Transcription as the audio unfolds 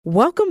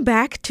Welcome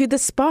back to The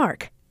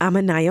Spark. I'm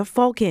Anaya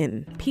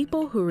Falcon.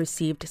 People who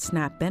received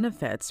SNAP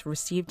benefits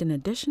received an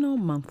additional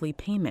monthly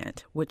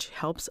payment, which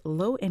helps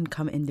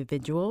low-income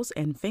individuals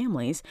and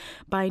families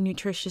buy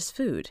nutritious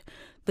food.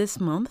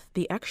 This month,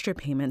 the extra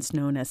payments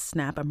known as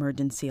SNAP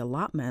emergency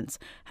allotments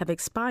have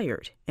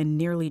expired, and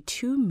nearly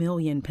 2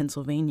 million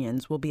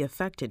Pennsylvanians will be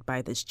affected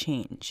by this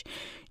change.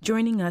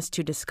 Joining us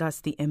to discuss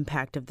the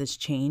impact of this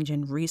change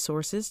and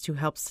resources to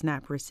help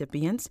SNAP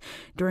recipients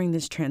during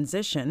this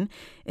transition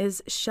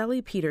is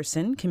Shelley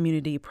Peterson,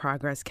 Community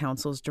Progress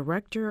Council's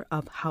Director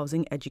of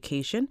Housing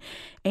Education,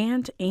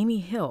 and Amy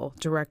Hill,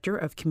 Director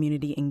of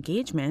Community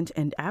Engagement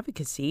and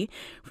Advocacy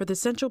for the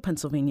Central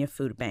Pennsylvania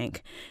Food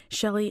Bank.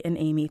 Shelley and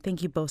Amy,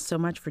 thank you both so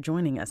much for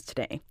joining us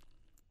today.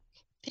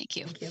 Thank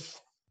you. Thank you.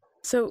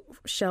 So,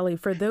 Shelley,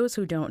 for those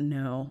who don't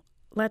know,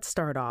 let's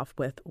start off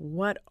with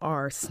what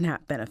are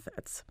SNAP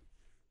benefits?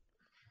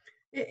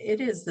 It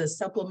is the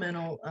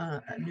Supplemental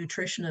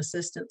Nutrition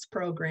Assistance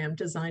Program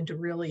designed to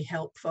really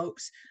help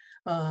folks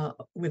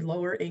with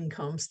lower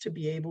incomes to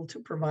be able to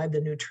provide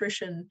the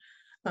nutrition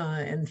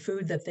and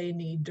food that they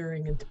need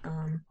during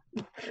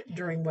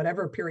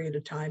whatever period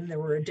of time. There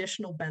were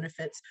additional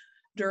benefits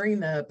during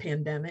the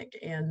pandemic,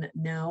 and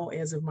now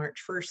as of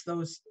March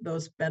 1st,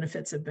 those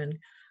benefits have been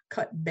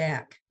cut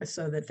back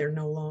so that they're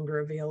no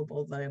longer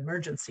available, the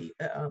emergency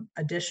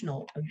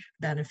additional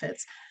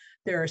benefits.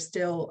 There are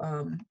still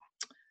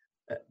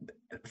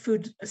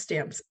food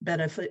stamps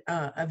benefit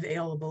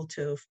available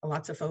to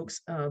lots of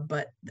folks,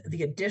 but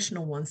the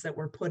additional ones that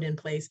were put in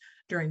place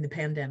during the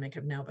pandemic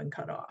have now been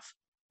cut off.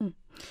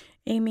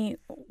 Amy,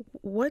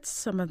 what's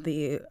some of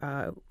the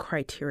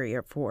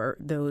criteria for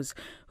those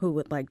who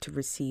would like to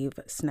receive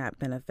SNAP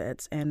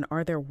benefits, and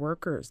are there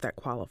workers that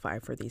qualify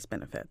for these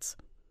benefits?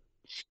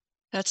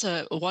 That's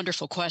a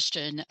wonderful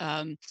question.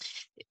 SNAP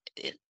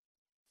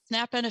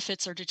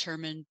benefits are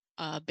determined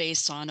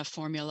based on a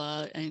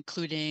formula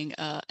including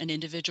an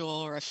individual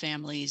or a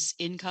family's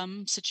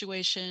income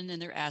situation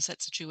and their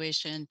asset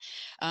situation.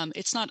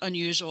 It's not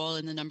unusual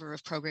in the number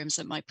of programs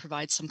that might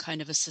provide some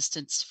kind of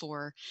assistance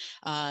for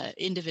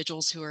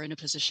individuals who are in a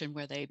position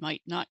where they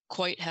might not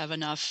quite have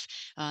enough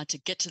to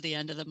get to the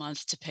end of the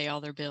month to pay all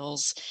their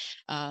bills.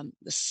 The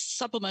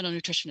Supplemental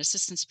Nutrition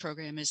Assistance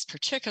Program is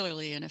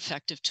particularly an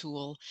effective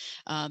tool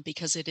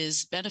because it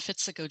is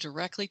benefits that go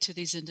directly to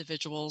these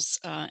individuals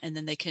and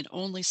then they can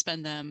only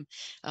spend them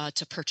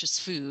to purchase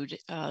food.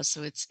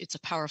 So it's a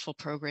powerful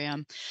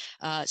program.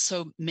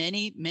 So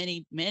many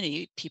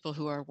people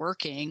who are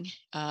working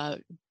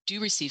do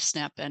receive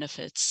SNAP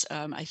benefits.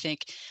 I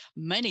think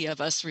many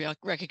of us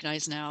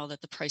recognize now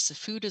that the price of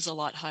food is a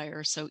lot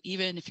higher. So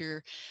even if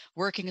you're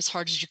working as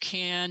hard as you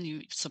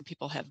can, some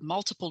people have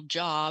multiple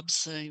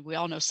jobs. We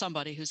all know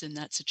somebody who's in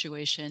that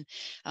situation,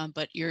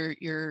 but your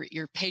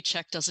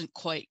paycheck doesn't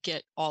quite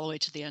get all the way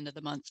to the end of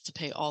the month to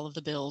pay all of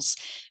the bills,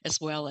 as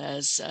well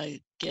as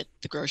get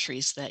the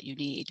groceries that you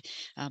need.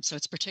 So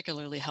it's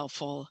particularly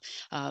helpful.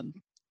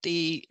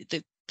 The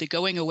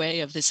going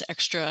away of this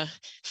extra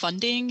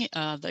funding,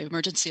 the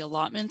emergency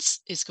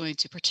allotments, is going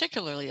to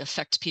particularly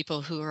affect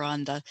people who are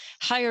on the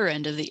higher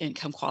end of the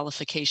income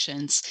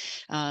qualifications.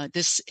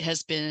 This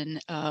has been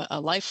a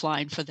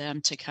lifeline for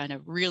them to kind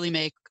of really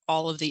make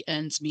all of the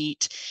ends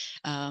meet.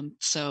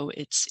 So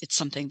it's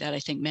something that I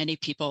think many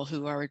people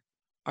who are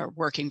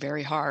working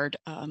very hard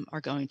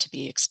are going to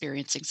be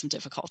experiencing some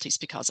difficulties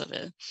because of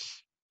it.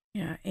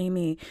 Yeah,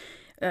 Amy,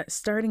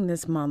 starting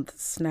this month,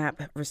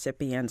 SNAP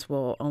recipients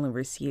will only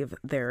receive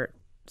their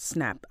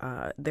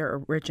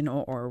their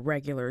original or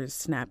regular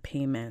SNAP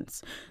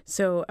payments.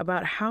 So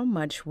about how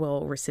much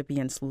will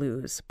recipients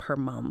lose per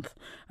month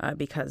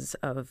because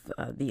of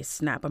the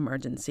SNAP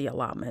emergency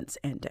allotments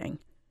ending?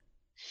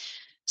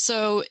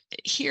 So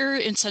here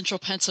in central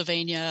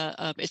Pennsylvania,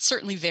 it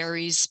certainly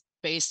varies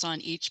based on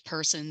each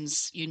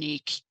person's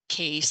unique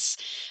case.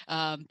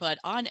 But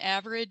on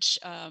average,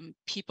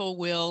 people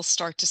will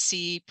start to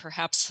see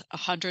perhaps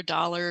 $100,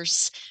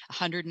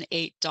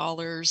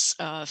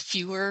 $108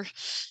 fewer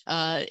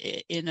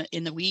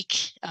in the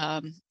week.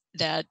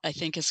 That I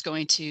think is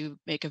going to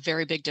make a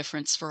very big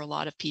difference for a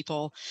lot of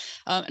people.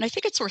 And I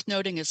think it's worth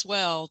noting as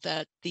well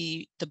that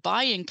the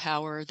buying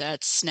power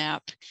that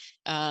SNAP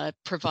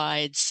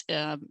provides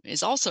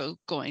is also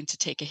going to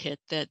take a hit,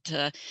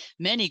 that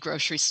many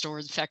grocery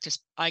stores, in fact,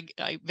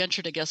 I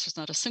venture to guess there's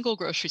not a single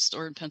grocery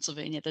store in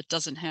Pennsylvania that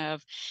doesn't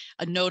have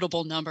a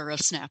notable number of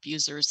SNAP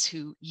users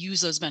who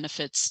use those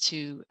benefits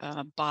to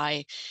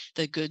buy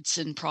the goods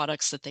and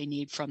products that they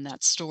need from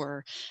that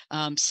store.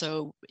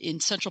 So in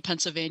central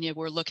Pennsylvania,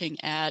 we're looking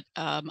at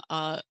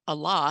a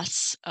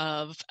loss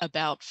of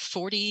about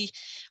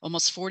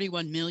almost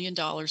 $41 million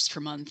per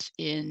month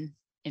in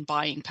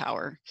buying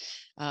power.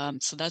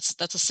 So that's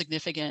a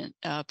significant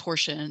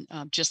portion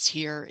just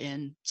here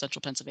in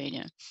central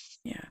Pennsylvania.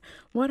 Yeah.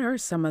 What are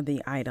some of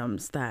the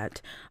items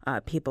that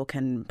people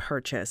can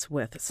purchase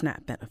with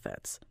SNAP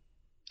benefits?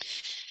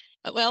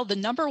 Well, the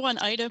number one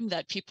item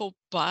that people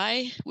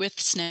buy with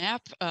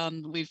SNAP,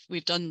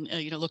 we've done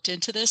looked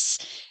into this,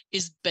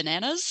 is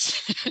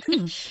bananas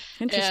Hmm,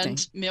 interesting.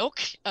 and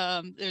milk.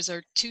 Those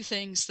are two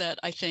things that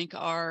I think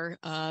are,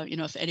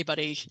 if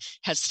anybody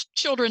has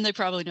children, they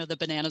probably know that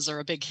bananas are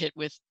a big hit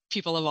with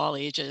people of all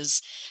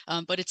ages.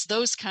 But it's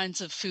those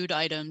kinds of food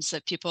items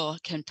that people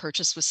can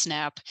purchase with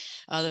SNAP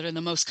that are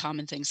the most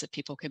common things that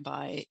people can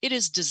buy. It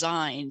is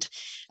designed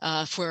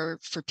for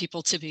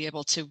people to be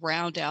able to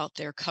round out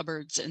their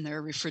cupboards and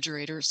their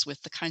refrigerators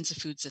with the kinds of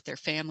foods that their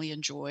family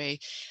enjoy,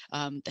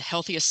 the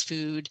healthiest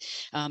food.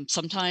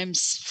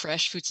 Sometimes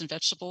fresh fruits and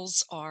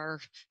vegetables are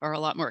a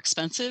lot more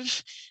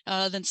expensive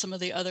than some of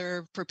the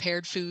other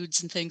prepared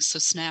foods and things. So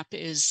SNAP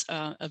is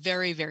a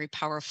very, very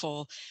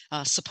powerful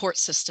support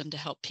system to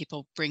help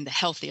people bring the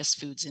healthiest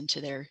foods into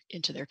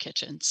their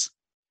kitchens.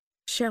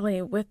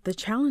 Shelley, with the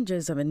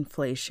challenges of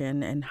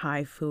inflation and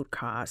high food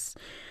costs,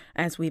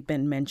 as we've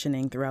been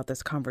mentioning throughout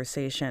this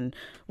conversation,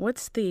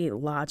 what's the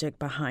logic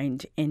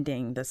behind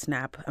ending the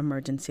SNAP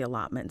emergency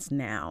allotments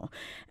now?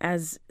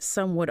 As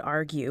some would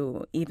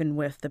argue, even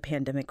with the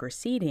pandemic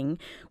receding,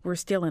 we're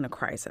still in a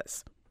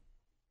crisis.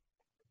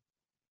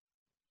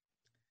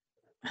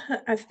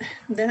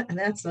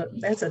 That's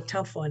a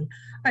tough one.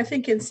 I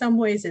think in some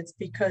ways it's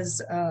because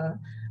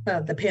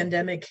the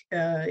pandemic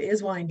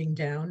is winding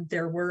down.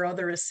 There were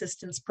other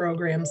assistance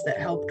programs that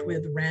helped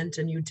with rent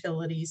and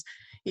utilities,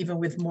 even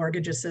with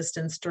mortgage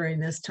assistance during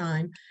this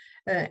time.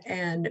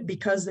 And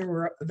because there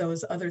were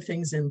those other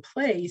things in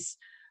place,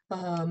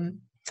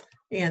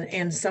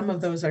 and some of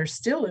those are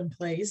still in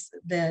place,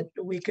 that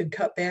we could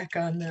cut back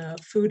on the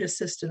food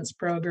assistance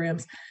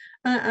programs.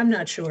 I'm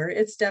not sure.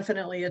 It's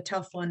definitely a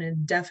tough one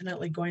and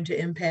definitely going to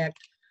impact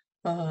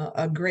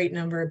a great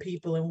number of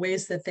people in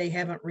ways that they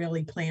haven't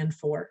really planned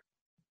for.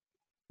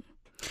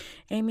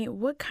 Amy,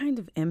 what kind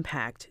of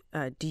impact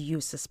do you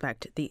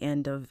suspect the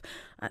end of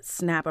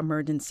SNAP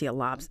emergency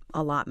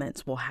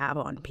allotments will have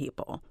on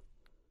people?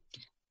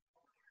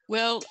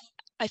 Well,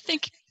 I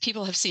think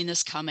people have seen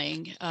this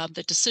coming.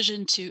 The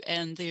decision to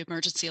end the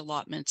emergency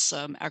allotments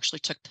actually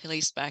took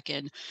place back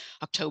in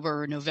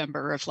October or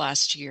November of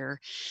last year.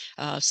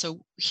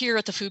 So here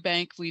at the food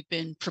bank, we've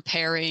been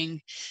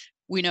preparing.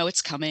 We know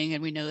it's coming,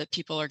 and we know that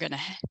people are going to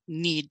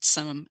need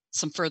some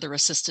further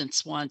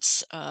assistance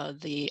once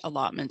the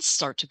allotments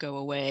start to go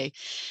away.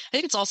 I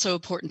think it's also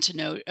important to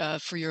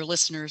note for your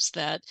listeners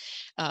that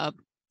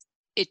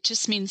it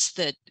just means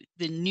that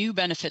the new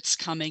benefits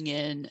coming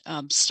in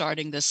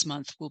starting this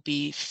month will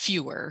be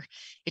fewer.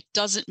 It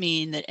doesn't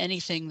mean that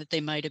anything that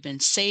they might have been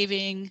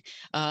saving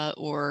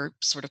or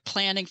sort of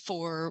planning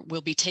for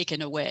will be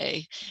taken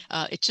away.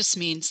 It just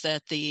means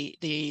that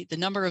the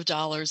number of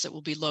dollars that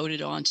will be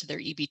loaded onto their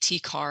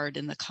EBT card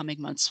in the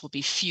coming months will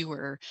be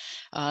fewer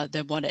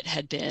than what it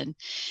had been.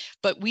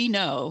 But we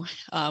know,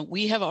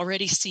 we have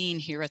already seen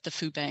here at the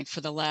food bank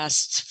for the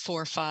last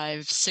 4,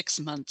 5, 6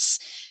 months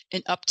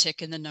an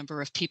uptick in the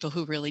number of people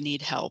who really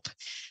need help.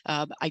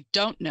 I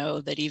don't know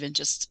that even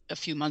just a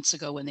few months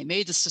ago when they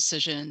made this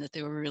decision that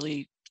they were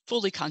really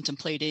fully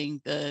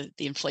contemplating the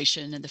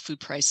inflation and the food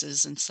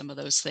prices and some of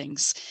those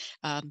things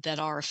that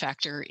are a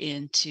factor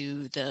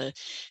into the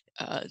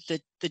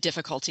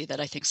difficulty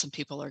that I think some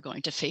people are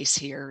going to face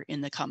here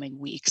in the coming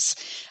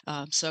weeks.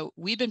 So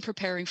we've been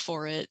preparing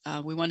for it.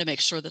 We want to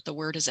make sure that the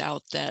word is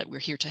out that we're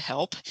here to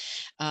help.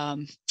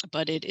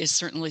 But it is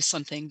certainly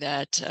something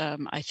that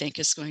I think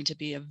is going to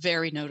be a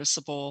very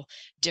noticeable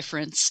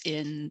difference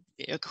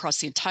across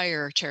the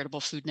entire charitable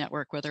food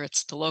network, whether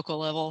it's the local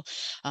level,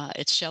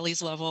 it's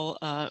Shelley's level,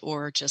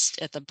 or just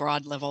at the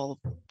broad level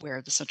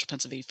where the Central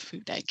Pennsylvania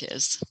Food Bank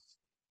is.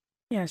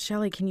 Yeah,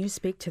 Shelley, can you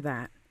speak to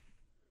that?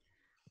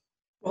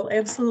 Well,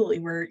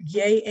 absolutely.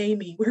 Yay,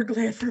 Amy. We're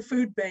glad for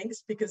food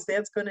banks because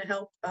that's going to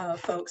help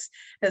folks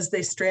as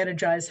they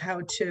strategize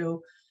how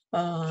to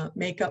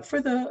make up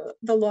for the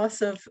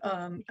loss of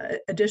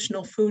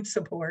additional food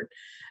support.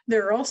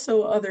 There are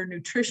also other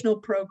nutritional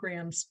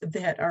programs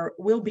that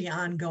will be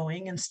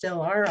ongoing and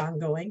still are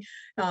ongoing.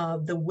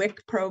 The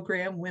WIC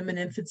program, Women,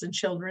 Infants, and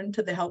Children,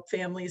 to help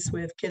families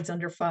with kids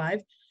under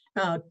 5.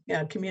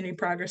 Community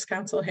Progress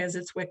Council has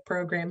its WIC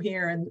program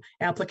here, and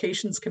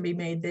applications can be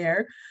made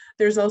there.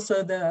 There's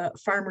also the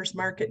Farmers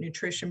Market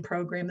Nutrition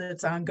Program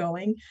that's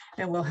ongoing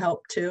and will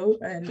help too,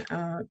 and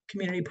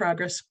Community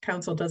Progress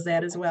Council does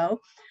that as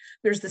well.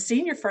 There's the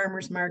Senior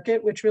Farmers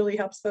Market, which really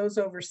helps those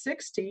over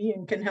 60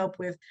 and can help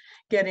with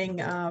getting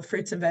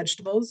fruits and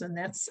vegetables, and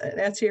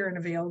that's here and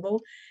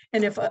available.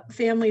 And if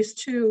families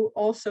too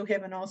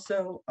haven't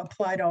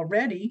applied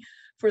already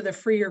for the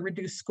free or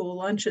reduced school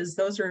lunches,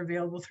 those are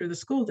available through the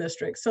school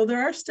district. So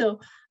there are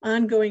still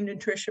ongoing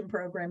nutrition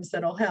programs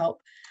that'll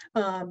help.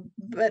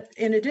 But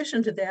in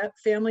addition to that,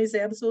 families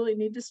absolutely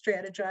need to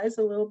strategize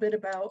a little bit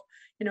about,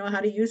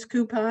 how to use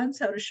coupons,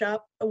 how to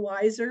shop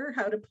wiser,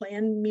 how to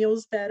plan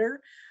meals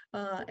better,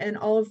 and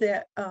all of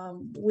that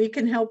we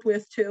can help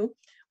with too.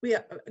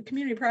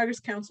 Community Progress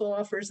Council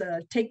offers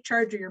a take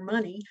charge of your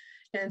money.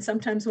 And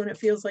sometimes when it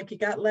feels like you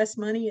got less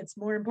money, it's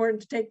more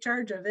important to take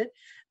charge of it.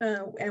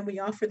 And we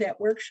offer that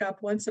workshop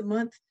once a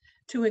month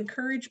to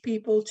encourage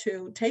people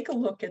to take a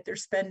look at their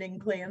spending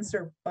plans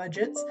or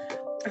budgets,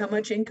 how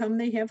much income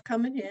they have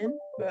coming in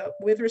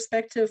with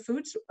respect to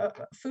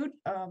food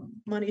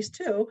monies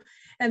too,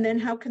 and then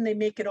how can they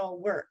make it all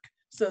work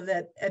so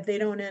that they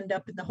don't end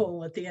up in the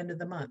hole at the end of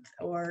the month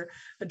or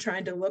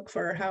trying to look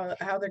for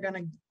how they're going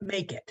to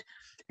make it.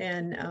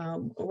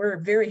 And we're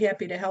very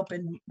happy to help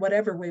in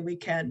whatever way we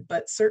can,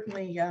 but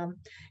certainly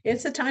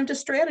it's a time to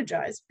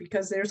strategize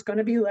because there's going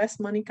to be less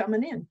money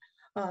coming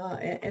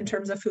in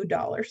terms of food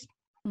dollars.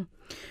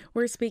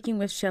 We're speaking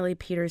with Shelley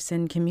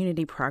Peterson,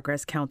 Community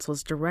Progress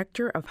Council's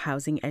Director of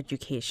Housing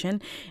Education,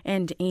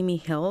 and Amy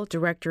Hill,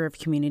 Director of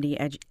Community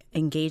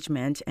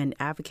Engagement and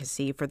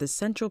Advocacy for the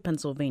Central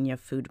Pennsylvania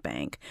Food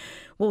Bank.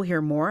 We'll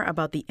hear more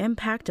about the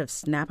impact of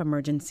SNAP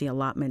emergency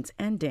allotments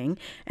ending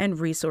and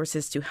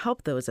resources to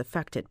help those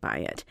affected by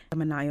it.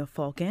 I'm Anaya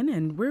Falcon,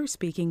 and we're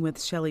speaking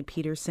with Shelley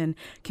Peterson,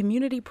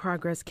 Community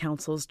Progress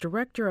Council's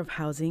Director of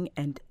Housing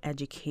and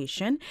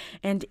Education,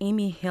 and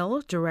Amy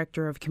Hill,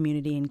 Director of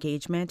Community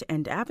Engagement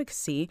and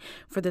Advocacy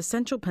for the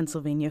Central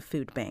Pennsylvania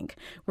Food Bank.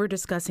 We're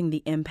discussing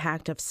the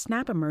impact of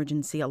SNAP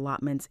emergency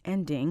allotments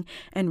ending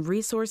and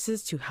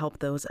resources to help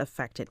those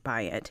affected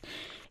by it.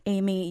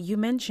 Amy, you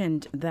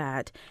mentioned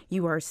that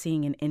you are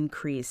seeing an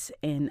increase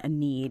in a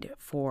need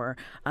for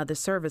the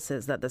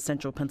services that the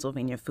Central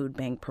Pennsylvania Food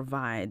Bank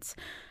provides.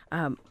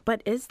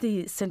 But is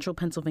the Central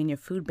Pennsylvania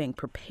Food Bank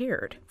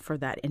prepared for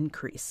that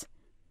increase?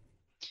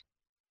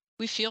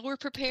 We feel we're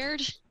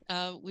prepared.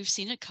 We've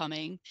seen it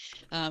coming.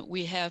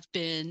 We have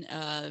been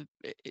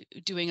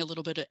doing a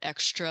little bit of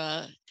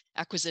extra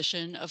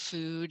acquisition of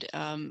food.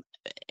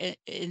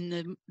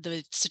 In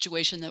the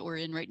situation that we're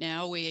in right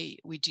now, we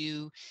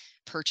do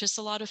purchase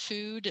a lot of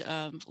food.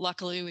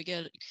 Luckily, we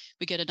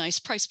get a nice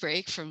price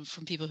break from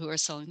people who are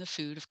selling the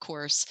food, of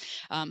course.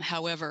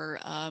 However,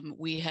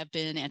 we have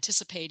been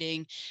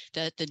anticipating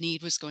that the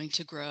need was going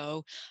to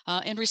grow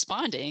and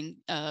responding,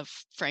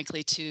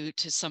 frankly, to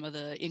some of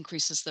the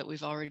increases that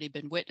we've already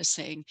been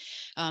witnessing.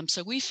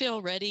 So we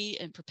feel ready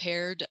and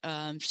prepared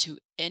to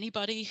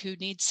anybody who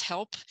needs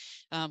help.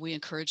 We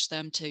encourage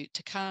them to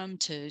come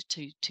to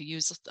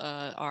use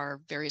our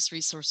various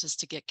resources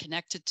to get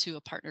connected to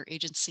a partner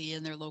agency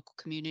in their local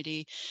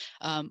community.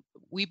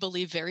 We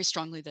believe very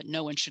strongly that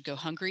no one should go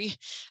hungry.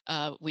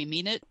 We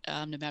mean it,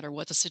 no matter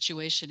what the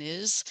situation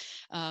is.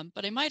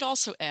 But I might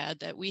also add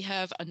that we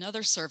have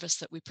another service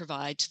that we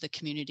provide to the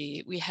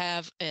community. We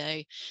have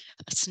a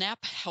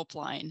SNAP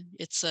helpline.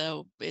 It's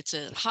a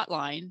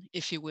hotline,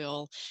 if you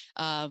will,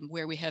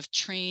 where we have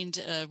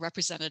trained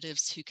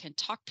representatives who can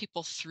talk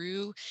people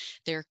through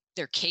their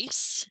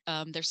case,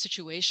 their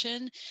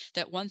situation.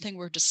 That one thing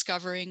we're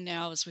discovering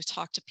now as we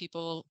talk to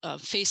people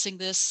facing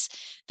this,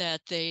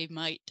 that they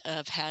might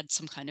have had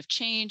some kind of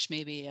change,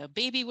 maybe a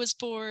baby was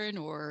born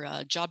or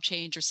a job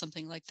change or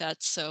something like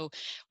that. So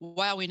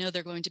while we know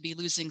they're going to be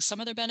losing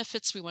some of their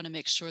benefits, we want to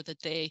make sure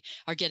that they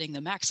are getting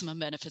the maximum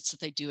benefits that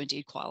they do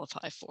indeed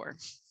qualify for.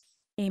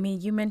 Amy,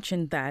 you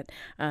mentioned that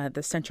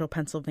the Central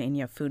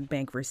Pennsylvania Food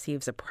Bank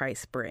receives a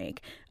price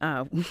break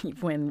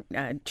when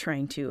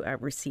trying to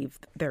receive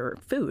their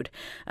food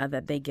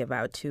that they give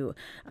out to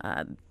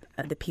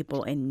the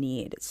people in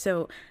need.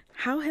 So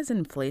how has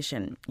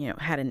inflation,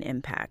 had an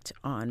impact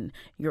on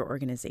your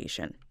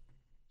organization?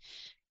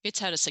 It's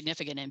had a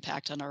significant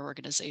impact on our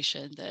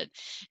organization, that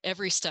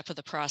every step of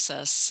the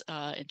process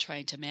in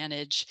trying to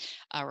manage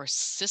our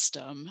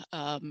system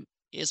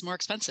is more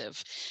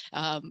expensive.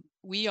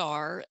 We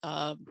are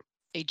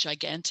a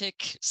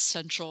gigantic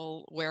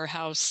central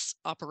warehouse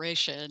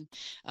operation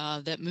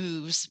that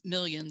moves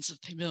millions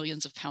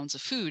of pounds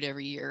of food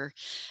every year.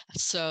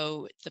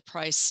 So the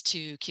price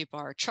to keep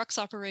our trucks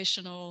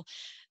operational,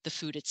 the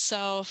food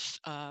itself,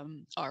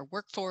 our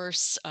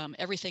workforce,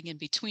 everything in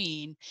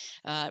between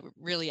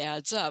really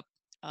adds up.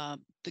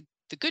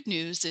 The good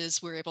news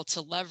is we're able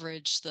to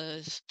leverage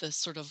the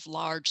sort of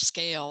large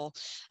scale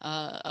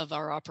of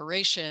our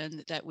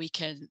operation, that we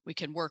can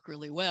work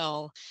really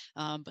well.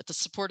 But the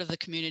support of the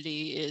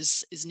community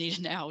is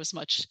needed now as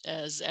much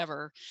as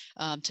ever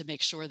to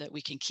make sure that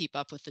we can keep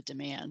up with the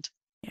demand.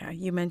 Yeah,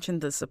 you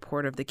mentioned the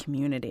support of the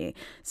community.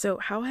 So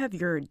how have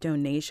your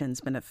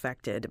donations been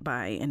affected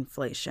by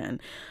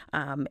inflation?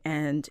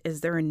 And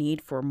is there a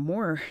need for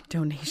more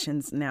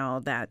donations now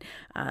that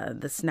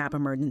the SNAP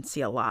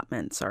emergency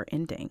allotments are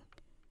ending?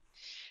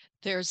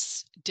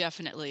 There's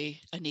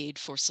definitely a need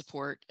for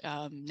support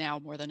now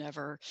more than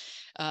ever.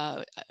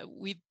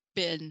 We've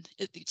been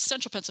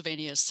Central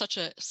Pennsylvania is such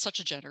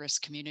a generous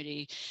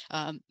community.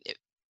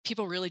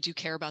 People really do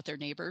care about their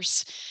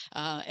neighbors,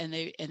 and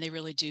they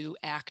really do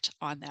act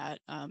on that.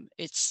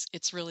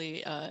 It's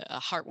really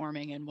a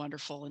heartwarming and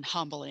wonderful and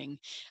humbling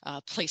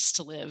place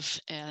to live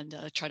and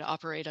try to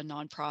operate a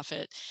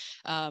nonprofit.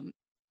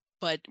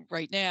 But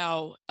right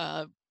now,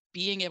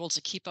 being able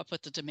to keep up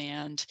with the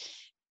demand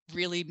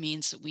really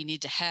means that we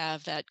need to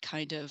have that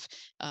kind of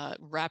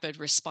rapid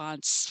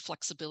response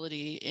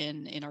flexibility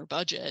in our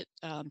budget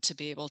to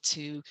be able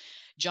to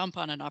jump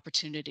on an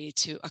opportunity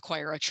to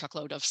acquire a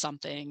truckload of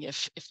something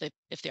if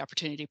the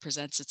opportunity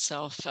presents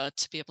itself,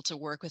 to be able to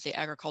work with the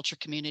agriculture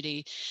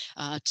community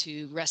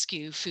to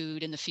rescue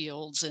food in the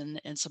fields and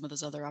some of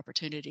those other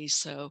opportunities.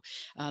 So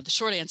the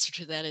short answer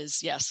to that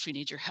is yes, we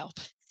need your help.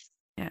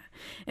 Yeah.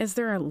 Is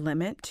there a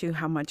limit to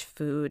how much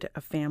food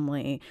a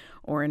family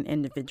or an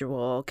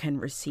individual can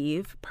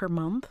receive per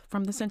month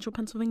from the Central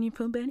Pennsylvania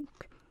Food Bank?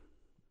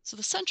 So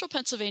the Central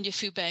Pennsylvania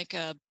Food Bank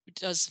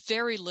does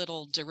very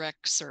little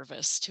direct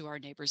service to our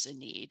neighbors in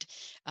need.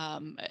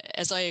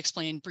 As I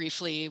explained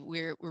briefly,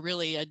 we're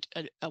really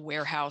a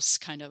warehouse,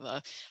 kind of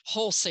a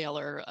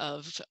wholesaler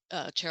of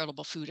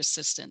charitable food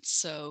assistance.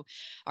 So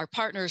our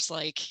partners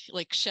like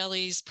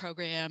Shelley's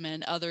program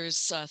and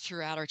others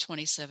throughout our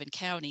 27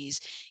 counties,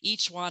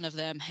 each one of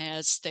them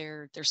has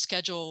their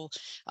schedule,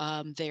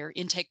 their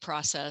intake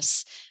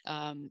process.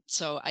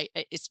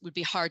 It would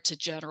be hard to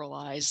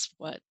generalize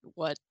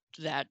what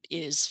that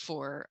is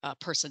for a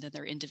person in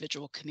their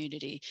individual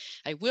community.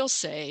 I will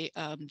say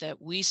that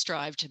we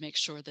strive to make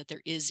sure that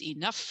there is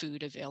enough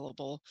food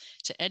available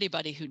to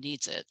anybody who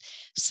needs it.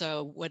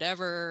 So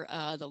whatever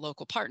the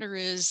local partner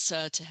is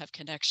to have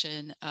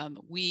connection,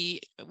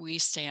 we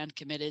stand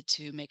committed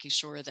to making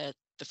sure that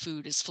the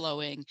food is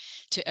flowing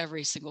to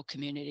every single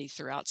community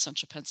throughout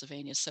Central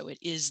Pennsylvania, so it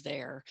is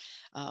there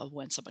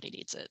when somebody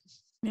needs it.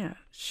 Yeah.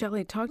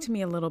 Shelley, talk to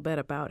me a little bit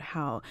about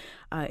how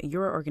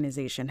your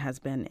organization has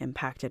been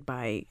impacted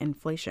by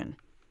inflation.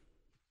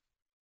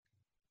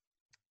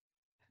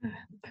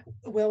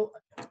 Well,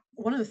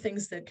 one of the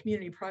things that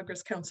Community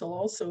Progress Council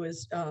also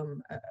is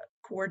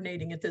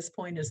coordinating at this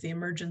point is the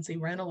Emergency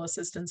Rental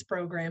Assistance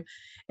Program.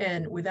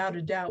 And without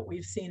a doubt,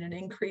 we've seen an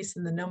increase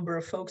in the number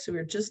of folks who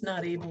are just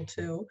not able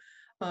to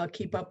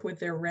keep up with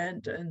their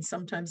rent, and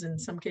sometimes in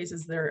some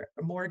cases their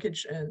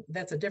mortgage, and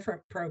that's a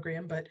different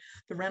program. But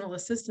the rental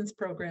assistance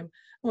program,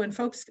 when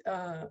folks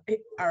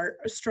are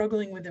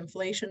struggling with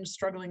inflation,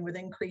 struggling with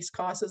increased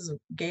costs of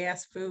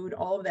gas, food,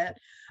 all of that,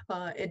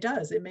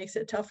 it makes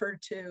it tougher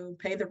to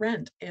pay the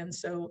rent. And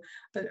so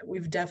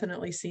we've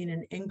definitely seen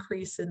an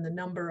increase in the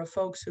number of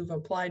folks who've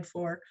applied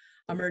for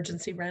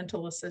emergency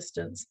rental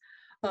assistance.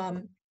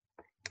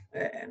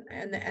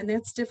 And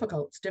that's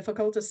difficult. It's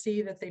difficult to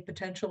see that they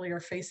potentially are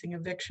facing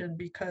eviction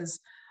because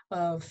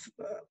of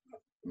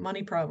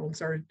money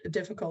problems or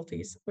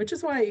difficulties, which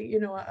is why,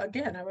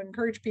 again, I would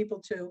encourage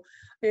people to,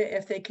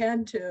 if they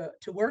can, to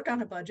work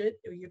on a budget.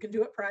 You can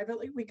do it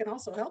privately. We can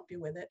also help you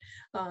with it.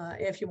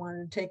 If you want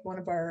to take one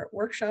of our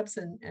workshops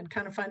and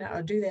kind of find out how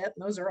to do that,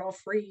 and those are all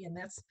free. And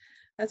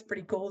that's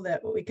pretty cool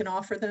that we can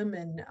offer them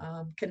and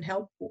can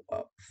help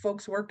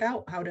folks work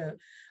out how to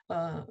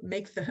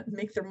make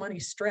their money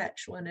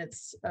stretch when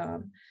it's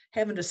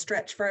having to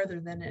stretch farther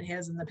than it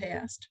has in the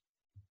past.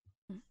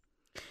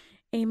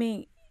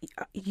 Amy,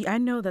 I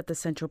know that the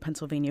Central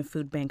Pennsylvania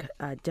Food Bank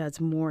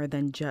does more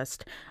than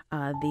just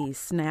the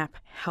SNAP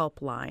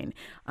helpline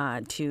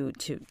to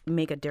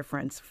make a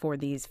difference for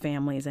these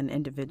families and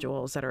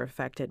individuals that are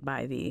affected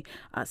by the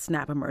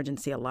SNAP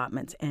emergency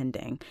allotments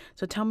ending.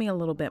 So tell me a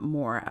little bit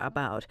more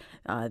about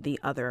the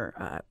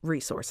other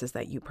resources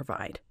that you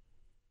provide.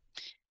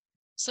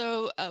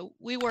 So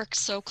we work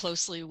so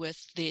closely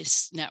with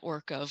this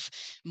network of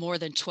more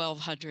than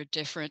 1,200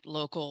 different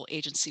local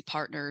agency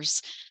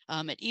partners,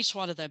 and each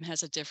one of them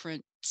has a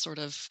different sort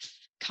of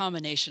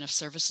combination of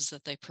services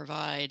that they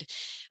provide.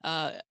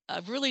 A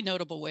really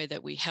notable way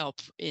that we help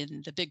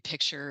in the big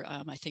picture,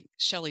 I think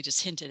Shelley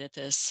just hinted at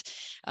this.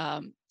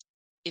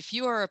 If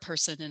you are a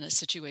person in a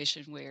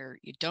situation where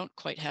you don't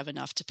quite have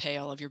enough to pay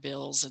all of your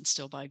bills and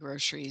still buy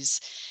groceries,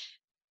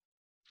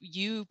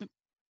 you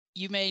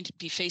may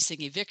be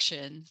facing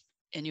eviction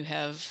and you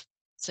have,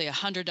 say,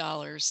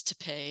 $100 to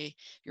pay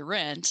your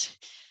rent,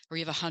 or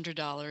you have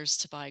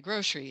 $100 to buy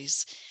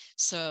groceries.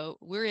 So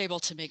we're able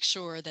to make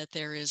sure that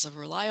there is a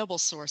reliable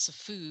source of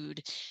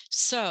food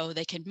so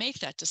they can make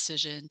that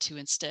decision to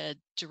instead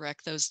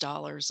direct those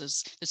dollars,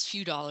 as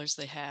few dollars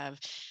they have,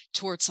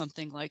 towards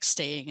something like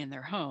staying in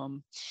their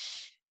home.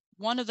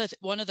 One of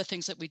the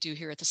things that we do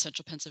here at the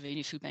Central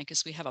Pennsylvania Food Bank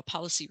is we have a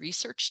policy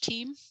research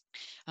team.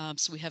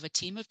 So we have a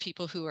team of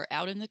people who are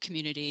out in the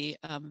community,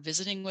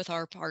 visiting with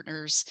our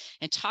partners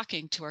and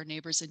talking to our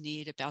neighbors in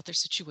need about their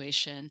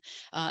situation,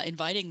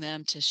 inviting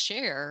them to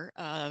share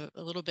a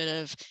little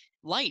bit of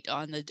light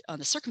on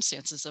the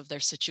circumstances of their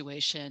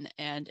situation.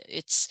 And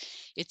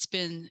it's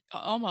been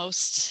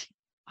almost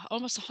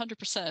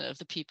 100% of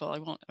the people,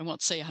 I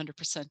won't say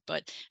 100%,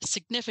 but a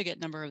significant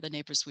number of the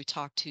neighbors we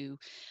talk to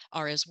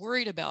are as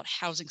worried about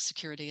housing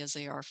security as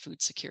they are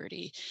food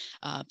security.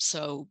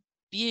 So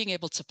being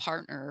able to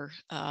partner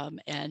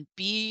and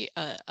be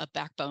a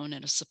backbone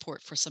and a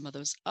support for some of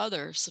those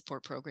other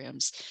support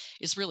programs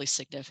is really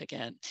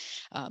significant.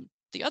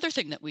 The other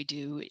thing that we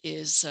do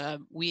is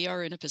we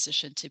are in a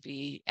position to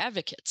be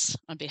advocates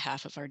on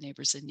behalf of our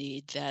neighbors in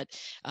need that,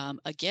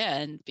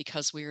 again,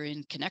 because we're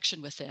in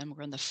connection with them,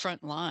 we're on the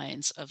front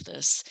lines of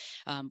this,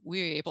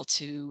 we're able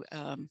to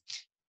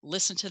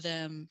listen to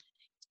them,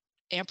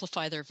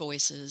 amplify their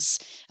voices,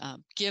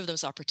 give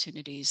those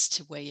opportunities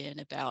to weigh in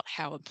about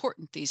how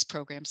important these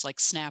programs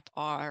like SNAP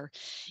are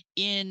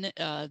in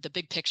the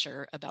big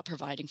picture about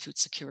providing food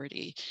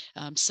security.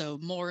 So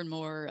more and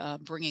more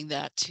bringing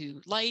that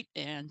to light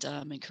and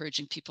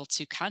encouraging people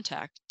to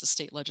contact the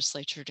state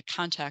legislature, to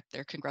contact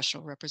their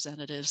congressional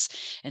representatives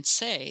and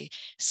say,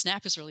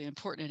 SNAP is really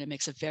important and it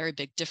makes a very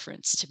big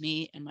difference to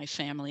me and my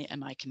family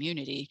and my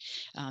community.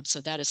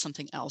 So that is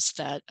something else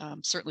that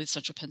certainly the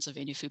Central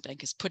Pennsylvania Food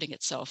Bank is putting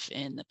itself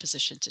in the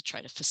position to try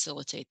to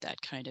facilitate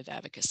that kind of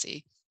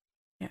advocacy.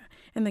 Yeah,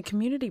 and the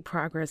Community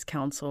Progress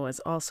Council is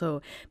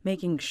also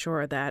making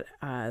sure that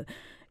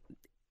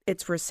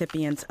its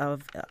recipients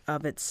of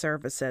its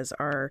services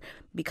are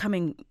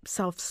becoming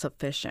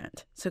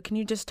self-sufficient. So can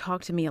you just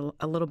talk to me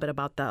a little bit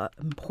about the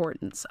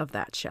importance of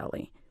that,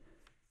 Shelley?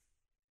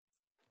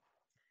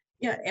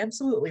 Yeah,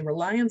 absolutely.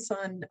 Reliance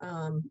on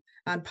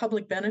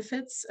public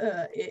benefits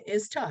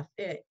is tough.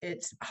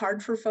 It's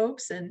hard for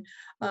folks, and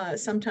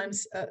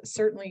sometimes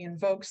certainly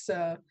invokes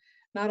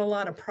not a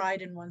lot of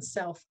pride in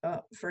oneself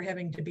for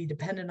having to be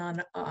dependent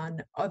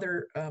on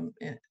other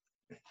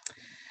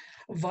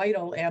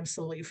vital,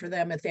 absolutely, for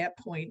them at that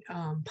point,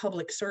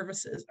 public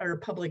services or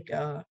public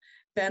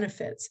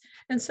benefits.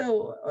 And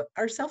so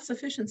our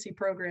self-sufficiency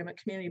program at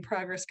Community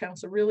Progress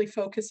Council really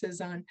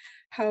focuses on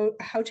how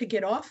to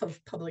get off of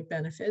public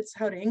benefits,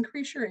 how to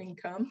increase your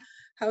income,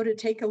 how to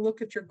take a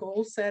look at your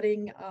goal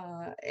setting,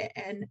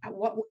 and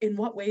in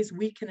what ways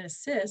we can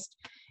assist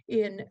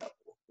in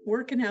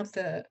working out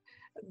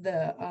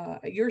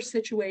your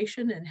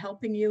situation and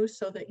helping you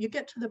so that you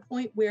get to the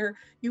point where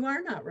you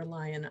are not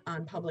relying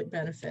on public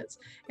benefits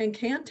and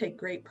can take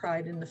great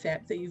pride in the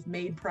fact that you've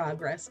made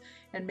progress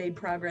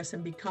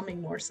in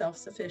becoming more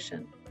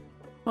self-sufficient.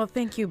 Well,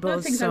 thank you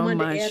both so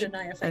much. To add,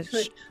 Anaya, if I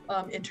could,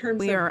 in terms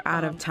we are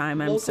out of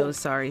time. I'm so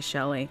sorry,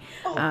 Shelley.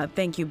 Oh.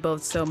 Thank you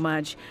both so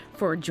much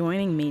for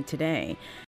joining me today.